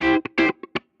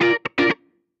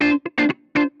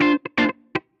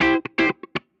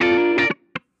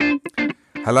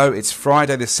Hello, it's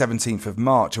Friday the 17th of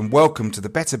March and welcome to the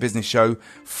Better Business Show,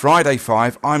 Friday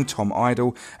 5. I'm Tom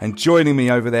Idle and joining me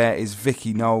over there is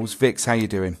Vicky Knowles. Vix, how you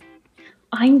doing?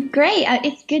 I'm great.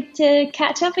 It's good to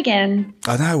catch up again.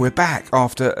 I know, we're back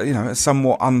after, a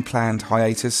somewhat unplanned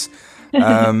hiatus.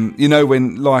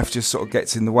 When life just sort of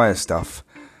gets in the way of stuff.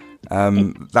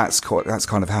 That's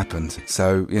kind of happened.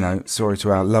 So, sorry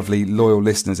to our lovely, loyal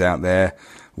listeners out there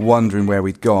wondering where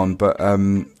we'd gone. But,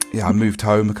 I moved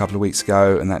home a couple of weeks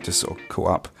ago and that just sort of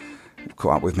caught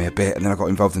up with me a bit. And then I got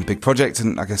involved in a big project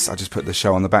and I guess I just put the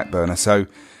show on the back burner. So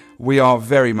we are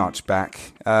very much back.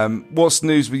 What's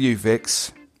news with you,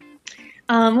 Vix?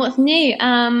 What's new?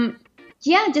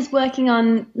 Just working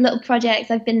on little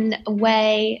projects. I've been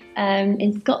away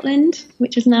in Scotland,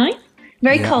 which was nice.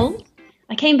 Very cold.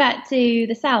 I came back to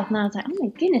the south and I was like, oh my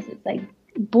goodness, it's like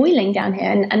boiling down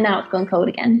here. And now it's gone cold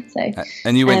again. So.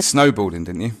 And you went snowboarding,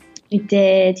 didn't you? We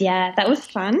did, yeah. That was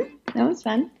fun.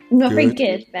 Not very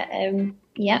good, but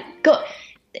yeah.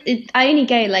 I only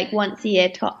go like once a year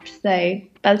tops. So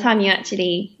by the time you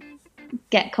actually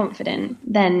get confident,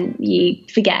 then you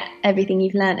forget everything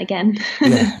you've learnt again.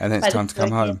 Yeah, and then it's time to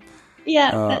come home.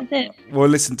 Yeah, that's it. Well,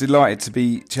 listen, delighted to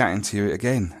be chatting to you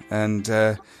again. And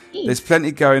there's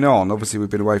plenty going on. Obviously, we've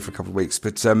been away for a couple of weeks,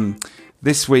 but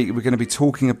this week we're going to be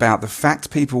talking about the fact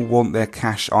people want their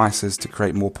cash ISAs to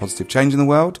create more positive change in the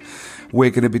world. We're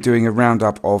going to be doing a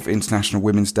roundup of International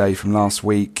Women's Day from last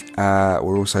week.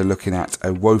 We're also looking at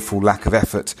a woeful lack of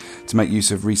effort to make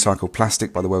use of recycled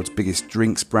plastic by the world's biggest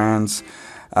drinks brands.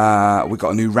 We've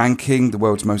got a new ranking, the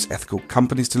world's most ethical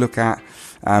companies to look at.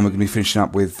 And we're going to be finishing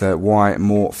up with why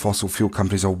more fossil fuel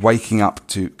companies are waking up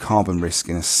to carbon risk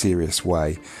in a serious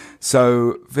way.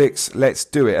 So, Vix, let's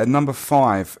do it. At number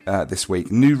 5 this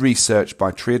week, new research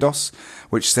by Triodos,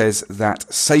 which says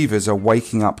that savers are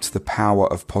waking up to the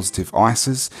power of positive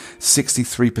ISAs.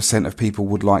 63% of people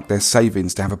would like their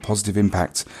savings to have a positive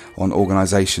impact on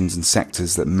organisations and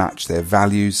sectors that match their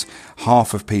values.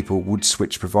 Half of people would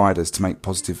switch providers to make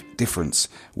positive difference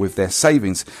with their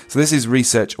savings. So this is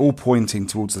research all pointing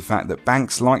towards the fact that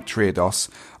banks like Triodos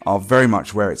are very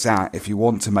much where it's at if you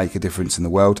want to make a difference in the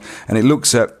world. And it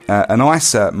looks at an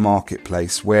ISA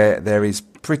marketplace where there is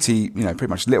pretty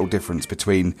much little difference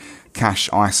between cash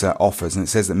ISA offers. And it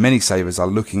says that many savers are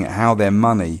looking at how their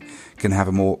money can have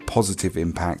a more positive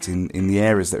impact in the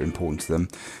areas that are important to them.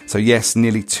 So yes,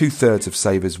 nearly 2/3 of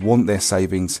savers want their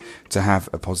savings to have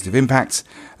a positive impact.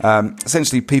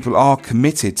 Essentially, people are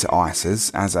committed to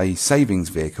ISAs as a savings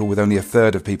vehicle, with only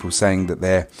 1/3 of people saying that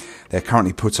they're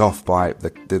currently put off by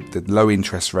the low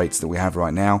interest rates that we have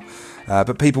right now.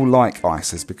 But people like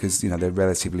ISAs because they're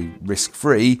relatively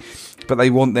risk-free, but they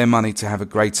want their money to have a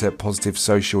greater positive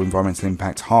social environmental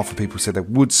impact. Half of people said they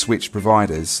would switch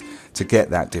providers to get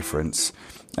that difference.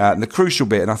 And the crucial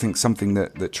bit, and I think something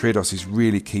that Triodos is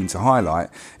really keen to highlight,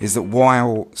 is that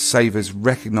while savers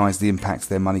recognise the impact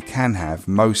their money can have,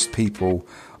 most people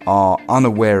are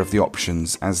unaware of the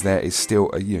options, as there is still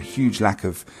a huge lack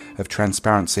of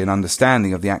transparency and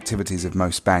understanding of the activities of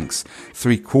most banks.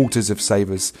 3/4 of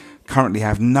savers currently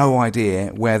have no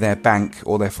idea where their bank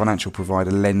or their financial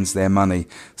provider lends their money.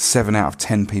 7 out of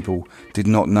 10 people did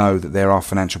not know that there are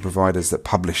financial providers that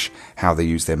publish how they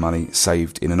use their money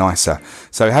saved in an ISA.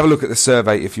 So have a look at the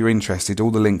survey if you're interested.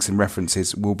 All the links and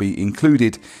references will be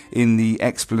included in the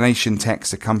explanation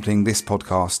text accompanying this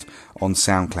podcast on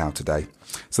SoundCloud today.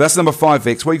 So that's number 5,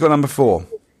 Vix. What you got number 4?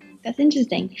 That's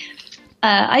interesting.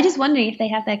 I just wondering if they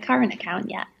have their current account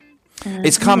yet.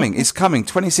 It's coming.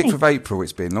 26th of April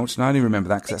it's been launched, and I only remember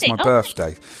that because that's my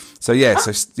birthday. So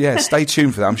stay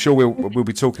tuned for that. I'm sure we'll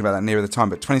be talking about that nearer the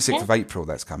time, but 26th of April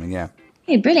that's coming, yeah.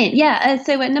 Okay, brilliant. Yeah,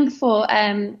 so at number 4,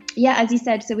 as you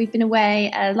said, so we've been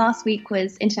away. Last week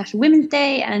was International Women's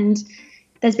Day, and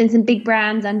there's been some big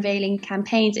brands unveiling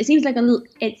campaigns. It seems like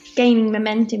it's gaining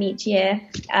momentum each year.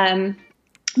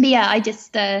 I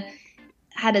just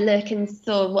had a look and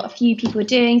saw what a few people were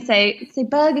doing. So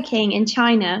Burger King in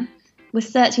China was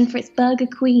searching for its Burger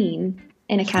Queen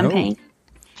in a campaign.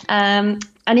 An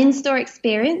in-store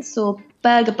experience saw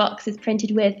burger boxes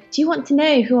printed with, "Do you want to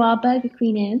know who our Burger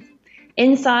Queen is?"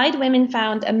 Inside, women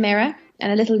found a mirror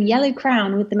and a little yellow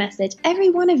crown with the message, "Every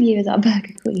one of you is our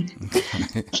Burger Queen."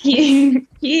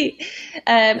 Cute.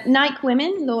 Nike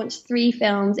Women launched 3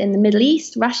 films in the Middle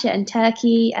East, Russia and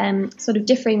Turkey, sort of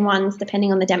differing ones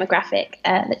depending on the demographic,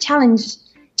 that challenged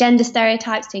gender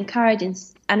stereotypes to encourage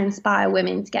and inspire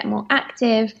women to get more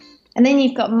active. And then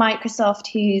you've got Microsoft,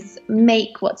 whose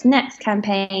Make What's Next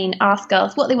campaign asks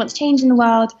girls what they want to change in the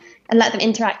world and let them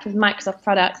interact with Microsoft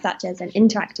products such as an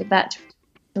interactive virtual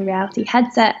reality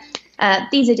headset.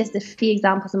 These are just a few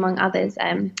examples among others.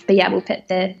 But yeah, we'll put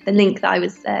the link that I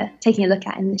was taking a look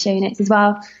at in the show notes as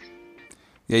well.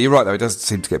 Yeah, you're right, though. It does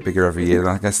seem to get bigger every year. And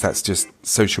I guess that's just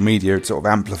social media sort of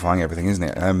amplifying everything, isn't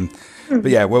it? But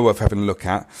yeah, well worth having a look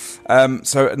at.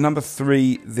 So at number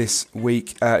 3 this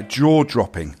week,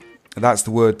 jaw-dropping. That's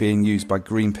the word being used by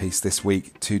Greenpeace this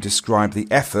week to describe the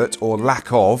effort, or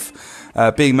lack of,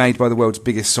 being made by the world's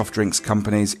biggest soft drinks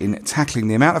companies in tackling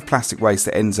the amount of plastic waste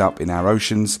that ends up in our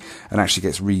oceans and actually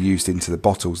gets reused into the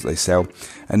bottles that they sell.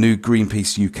 A new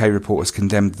Greenpeace UK report has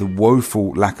condemned the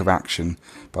woeful lack of action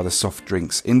by the soft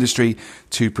drinks industry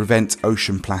to prevent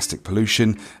ocean plastic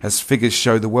pollution, as figures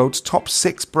show the world's top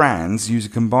 6 brands use a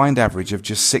combined average of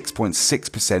just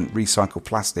 6.6% recycled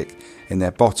plastic in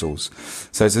their bottles.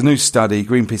 So it's a new study.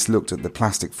 Greenpeace looked at the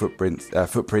plastic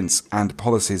footprints and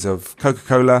policies of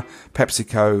Coca-Cola,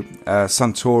 PepsiCo,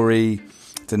 Suntory,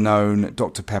 Danone,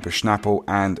 Dr. Pepper, Snapple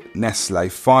and Nestle,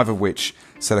 5 of which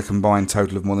sell a combined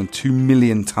total of more than 2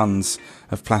 million tonnes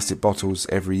of plastic bottles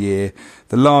every year.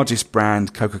 The largest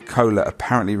brand, Coca-Cola,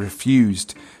 apparently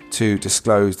refused to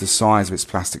disclose the size of its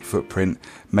plastic footprint,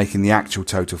 making the actual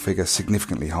total figure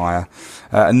significantly higher.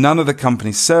 And none of the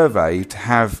companies surveyed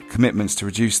have commitments to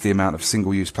reduce the amount of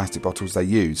single-use plastic bottles they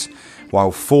use,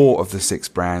 while 4 of the 6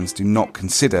 brands do not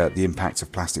consider the impact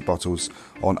of plastic bottles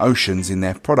on oceans in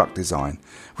their product design,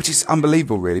 which is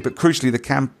unbelievable, really. But crucially, the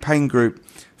campaign group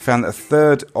found that a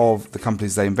third of the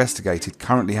companies they investigated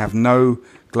currently have no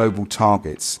global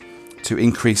targets to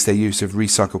increase their use of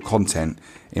recycled content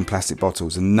in plastic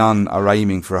bottles, and none are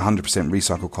aiming for 100%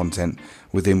 recycled content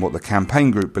within what the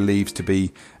campaign group believes to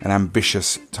be an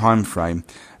ambitious time frame.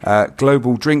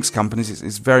 Global drinks companies,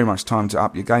 it's very much time to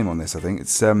up your game on this. I think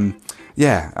it's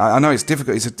I know it's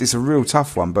difficult. It's a real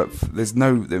tough one, but there's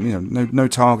no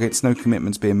targets, no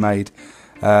commitments being made.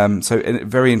 So a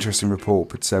very interesting report,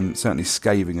 but certainly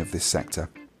scathing of this sector.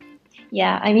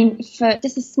 Yeah, I mean, for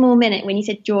just a small minute, when you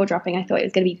said jaw-dropping, I thought it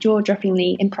was going to be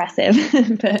jaw-droppingly impressive,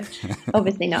 but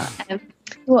obviously not.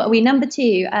 What are we? Number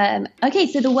 2. Okay,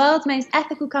 so the world's most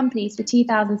ethical companies for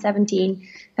 2017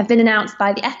 have been announced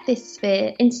by the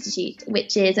Ethisphere Institute,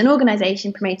 which is an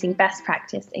organisation promoting best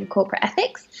practice in corporate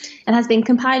ethics and has been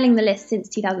compiling the list since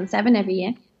 2007 every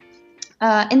year.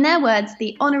 In their words,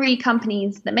 the honorary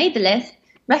companies that made the list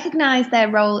recognise their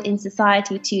role in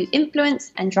society to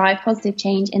influence and drive positive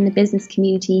change in the business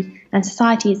community and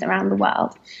societies around the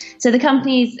world. So the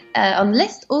companies on the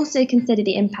list also consider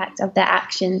the impact of their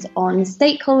actions on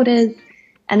stakeholders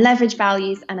and leverage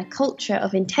values and a culture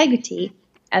of integrity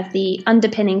as the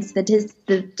underpinnings to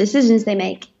the decisions they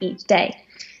make each day.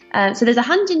 So there's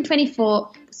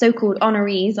 124 so-called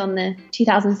honorees on the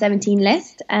 2017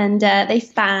 list, and they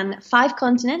span 5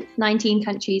 continents, 19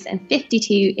 countries, and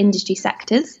 52 industry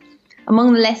sectors.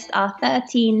 Among the list are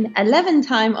 13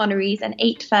 11-time honorees and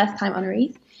 8 first-time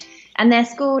honorees, and they're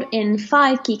scored in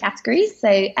 5 key categories,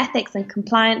 so ethics and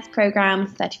compliance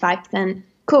programs, 35%,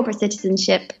 corporate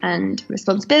citizenship and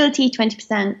responsibility,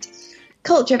 20%,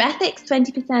 culture of ethics,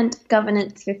 20%,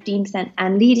 governance, 15%,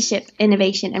 and leadership,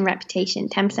 innovation, and reputation,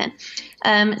 10%.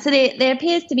 So there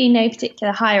appears to be no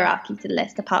particular hierarchy to the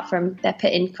list, apart from they're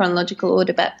put in chronological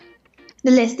order, but the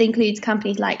list includes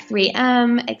companies like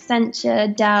 3M,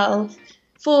 Accenture, Dell,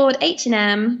 Ford,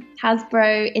 H&M,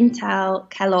 Hasbro, Intel,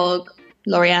 Kellogg,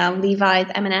 L'Oreal,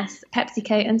 Levi's, M&S,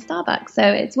 PepsiCo, and Starbucks. So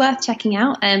it's worth checking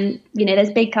out.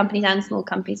 There's big companies and small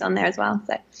companies on there as well.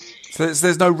 So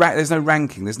there's no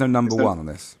ranking. There's no number 1 on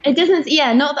this. It doesn't.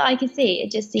 Yeah, not that I could see. It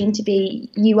just seemed to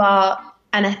be you are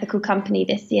an ethical company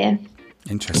this year.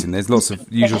 Interesting. There's lots of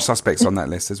usual suspects on that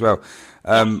list as well.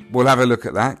 We'll have a look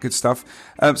at that. Good stuff.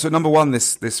 So number 1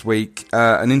 this week,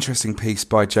 an interesting piece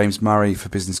by James Murray for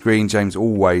Business Green. James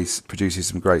always produces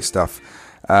some great stuff.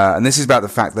 And this is about the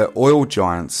fact that oil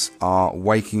giants are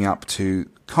waking up to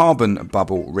carbon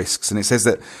bubble risks. And it says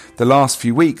that the last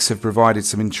few weeks have provided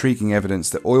some intriguing evidence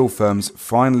that oil firms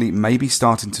finally may be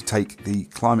starting to take the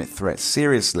climate threat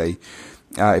seriously.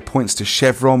 It points to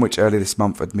Chevron, which earlier this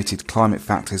month admitted climate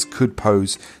factors could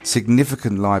pose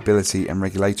significant liability and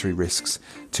regulatory risks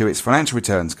to its financial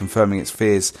returns, confirming its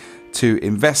fears to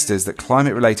investors that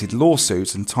climate-related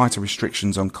lawsuits and tighter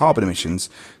restrictions on carbon emissions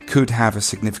could have a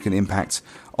significant impact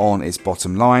on its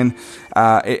bottom line.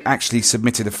 It actually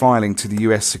submitted a filing to the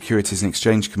US Securities and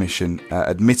Exchange Commission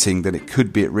admitting that it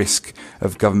could be at risk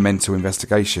of governmental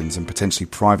investigations and potentially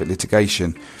private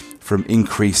litigation from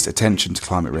increased attention to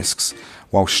climate risks,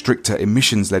 while stricter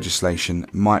emissions legislation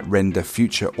might render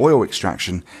future oil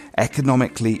extraction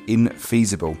economically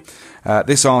infeasible.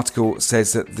 This article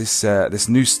says that this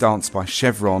new stance by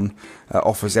Chevron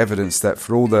offers evidence that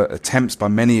for all the attempts by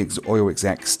many oil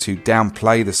execs to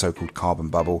downplay the so-called carbon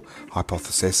bubble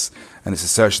hypothesis and its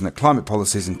assertion that climate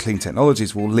policies and clean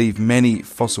technologies will leave many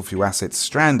fossil fuel assets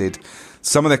stranded,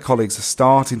 some of their colleagues are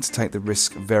starting to take the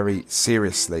risk very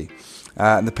seriously.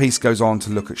 And the piece goes on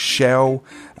to look at Shell,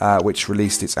 which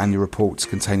released its annual reports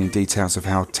containing details of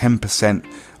how 10%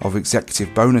 of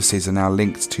executive bonuses are now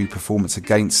linked to performance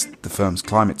against the firm's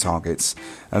climate targets,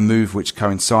 a move which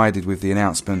coincided with the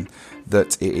announcement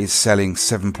that it is selling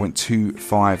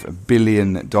 $7.25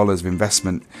 billion of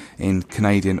investment in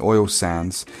Canadian oil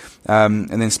sands. And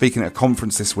then speaking at a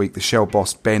conference this week, the Shell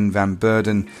boss Ben van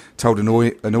Beurden told an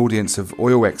audience of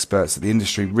oil experts that the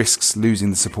industry risks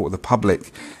losing the support of the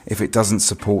public if it doesn't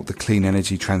support the clean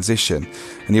energy transition.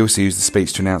 And he also used the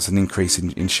speech to announce an increase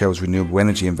in Shell's renewable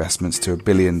energy investments to $1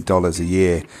 billion a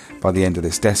year by the end of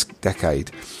this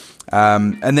decade.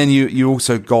 And then you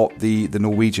also got the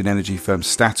Norwegian energy firm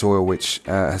Statoil, which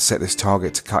has set this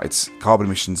target to cut its carbon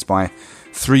emissions by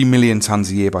 3 million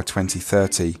tonnes a year by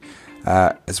 2030,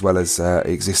 as well as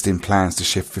existing plans to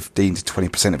shift 15 to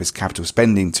 20% of its capital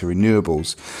spending to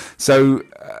renewables. So,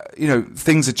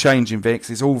 things are changing, Vix.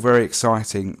 It's all very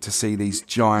exciting to see these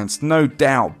giants, no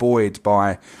doubt buoyed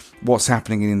by what's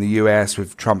happening in the US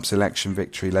with Trump's election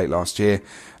victory late last year.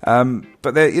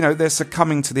 But they're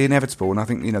succumbing to the inevitable, and I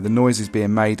think the noises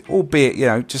being made,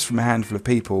 albeit just from a handful of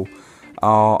people,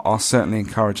 are certainly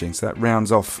encouraging. So that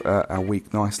rounds off our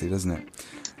week nicely, doesn't it?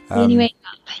 Anyway,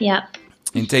 yeah.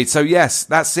 Indeed. So yes,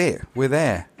 that's it. We're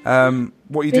there.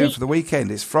 What are you doing for the weekend?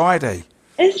 It's Friday.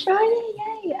 It's Friday,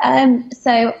 yay!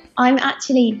 So I'm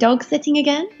actually dog sitting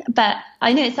again, but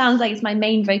I know it sounds like it's my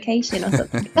main vocation or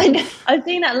something. I was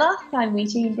doing that last time we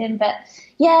tuned in, but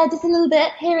yeah, just a little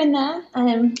bit here and there.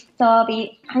 So I'll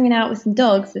be hanging out with some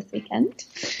dogs this weekend.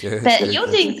 Good. But you're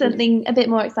doing something a bit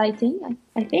more exciting,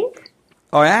 I think.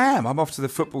 I am. I'm off to the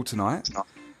football tonight.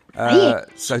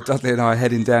 So Dudley and I are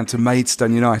heading down to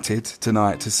Maidstone United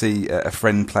tonight to see a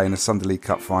friend play in a Sunday League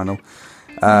Cup final.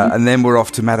 And then we're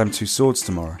off to Madame Tussauds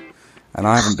tomorrow. And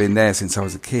I haven't been there since I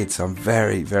was a kid, so I'm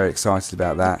very, very excited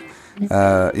about that.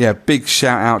 Big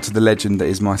shout out to the legend that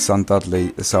is my son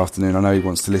Dudley this afternoon. I know he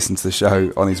wants to listen to the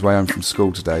show on his way home from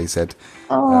school today, he said.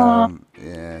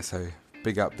 So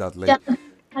big up, Dudley. Yeah.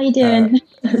 How you doing?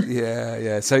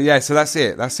 So that's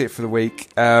it. That's it for the week.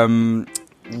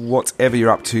 Whatever you're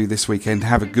up to this weekend,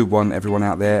 have a good one, everyone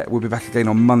out there. We'll be back again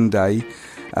on Monday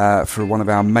for one of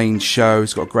our main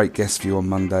shows. Got a great guest for you on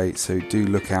Monday, so do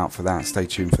look out for that. Stay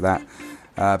tuned for that.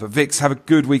 But Vix, have a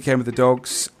good weekend with the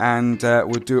dogs, and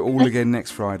we'll do it all again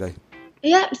next Friday.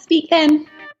 Yeah, speak then.